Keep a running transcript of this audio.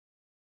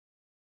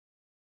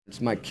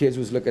My kids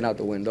was looking out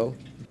the window.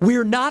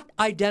 We're not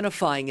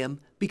identifying him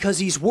because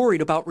he's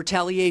worried about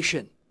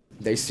retaliation.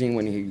 They seen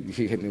when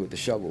he hit me with the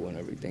shovel and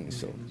everything,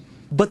 so.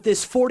 But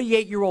this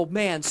 48-year-old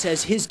man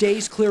says his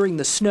days clearing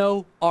the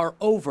snow are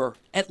over,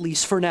 at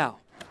least for now.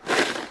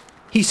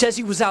 He says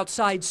he was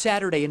outside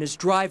Saturday in his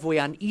driveway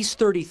on East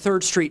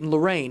 33rd Street in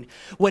Lorain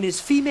when his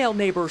female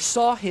neighbor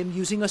saw him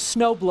using a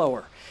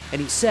snowblower.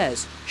 And he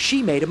says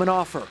she made him an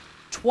offer,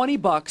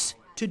 $20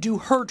 to do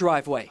her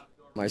driveway.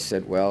 I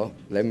said, well,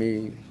 let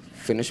me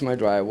finish my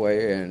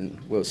driveway and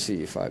we'll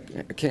see if I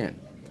can.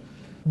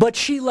 But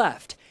she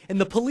left, and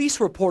the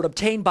police report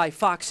obtained by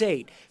Fox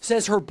 8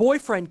 says her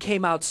boyfriend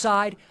came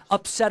outside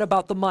upset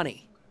about the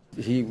money.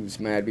 He was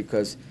mad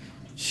because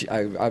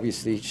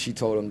obviously she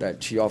told him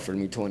that she offered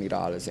me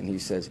 $20, and he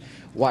says,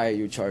 why are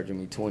you charging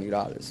me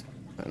 $20?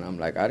 And I'm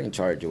like, I didn't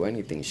charge you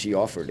anything. She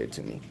offered it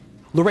to me.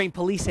 Lorain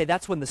police say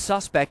that's when the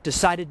suspect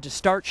decided to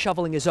start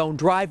shoveling his own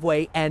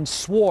driveway and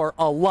swore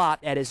a lot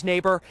at his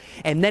neighbor,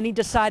 and then he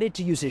decided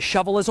to use his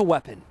shovel as a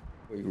weapon.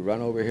 He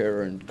ran over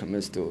here and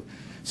commenced to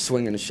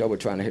swinging the shovel,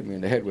 trying to hit me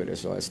in the head with it,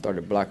 so I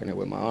started blocking it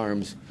with my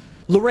arms.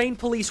 Lorain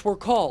police were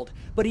called,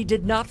 but he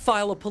did not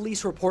file a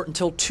police report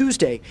until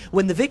Tuesday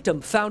when the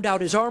victim found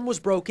out his arm was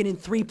broken in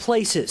 3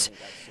 places,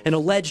 an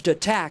alleged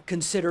attack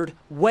considered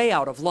way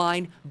out of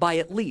line by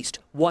at least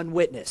one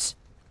witness.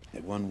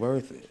 It wasn't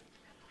worth it.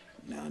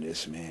 Now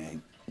this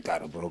man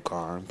got a broke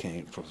arm,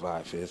 can't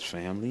provide for his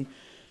family,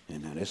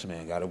 and now this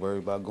man got to worry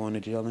about going to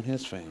jail and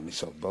his family,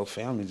 so both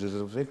families is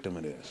a victim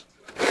of this.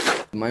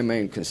 My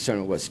main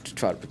concern was to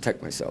try to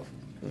protect myself,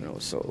 you know,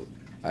 so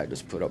I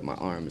just put up my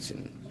arms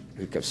and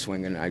he kept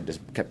swinging and I just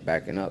kept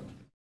backing up.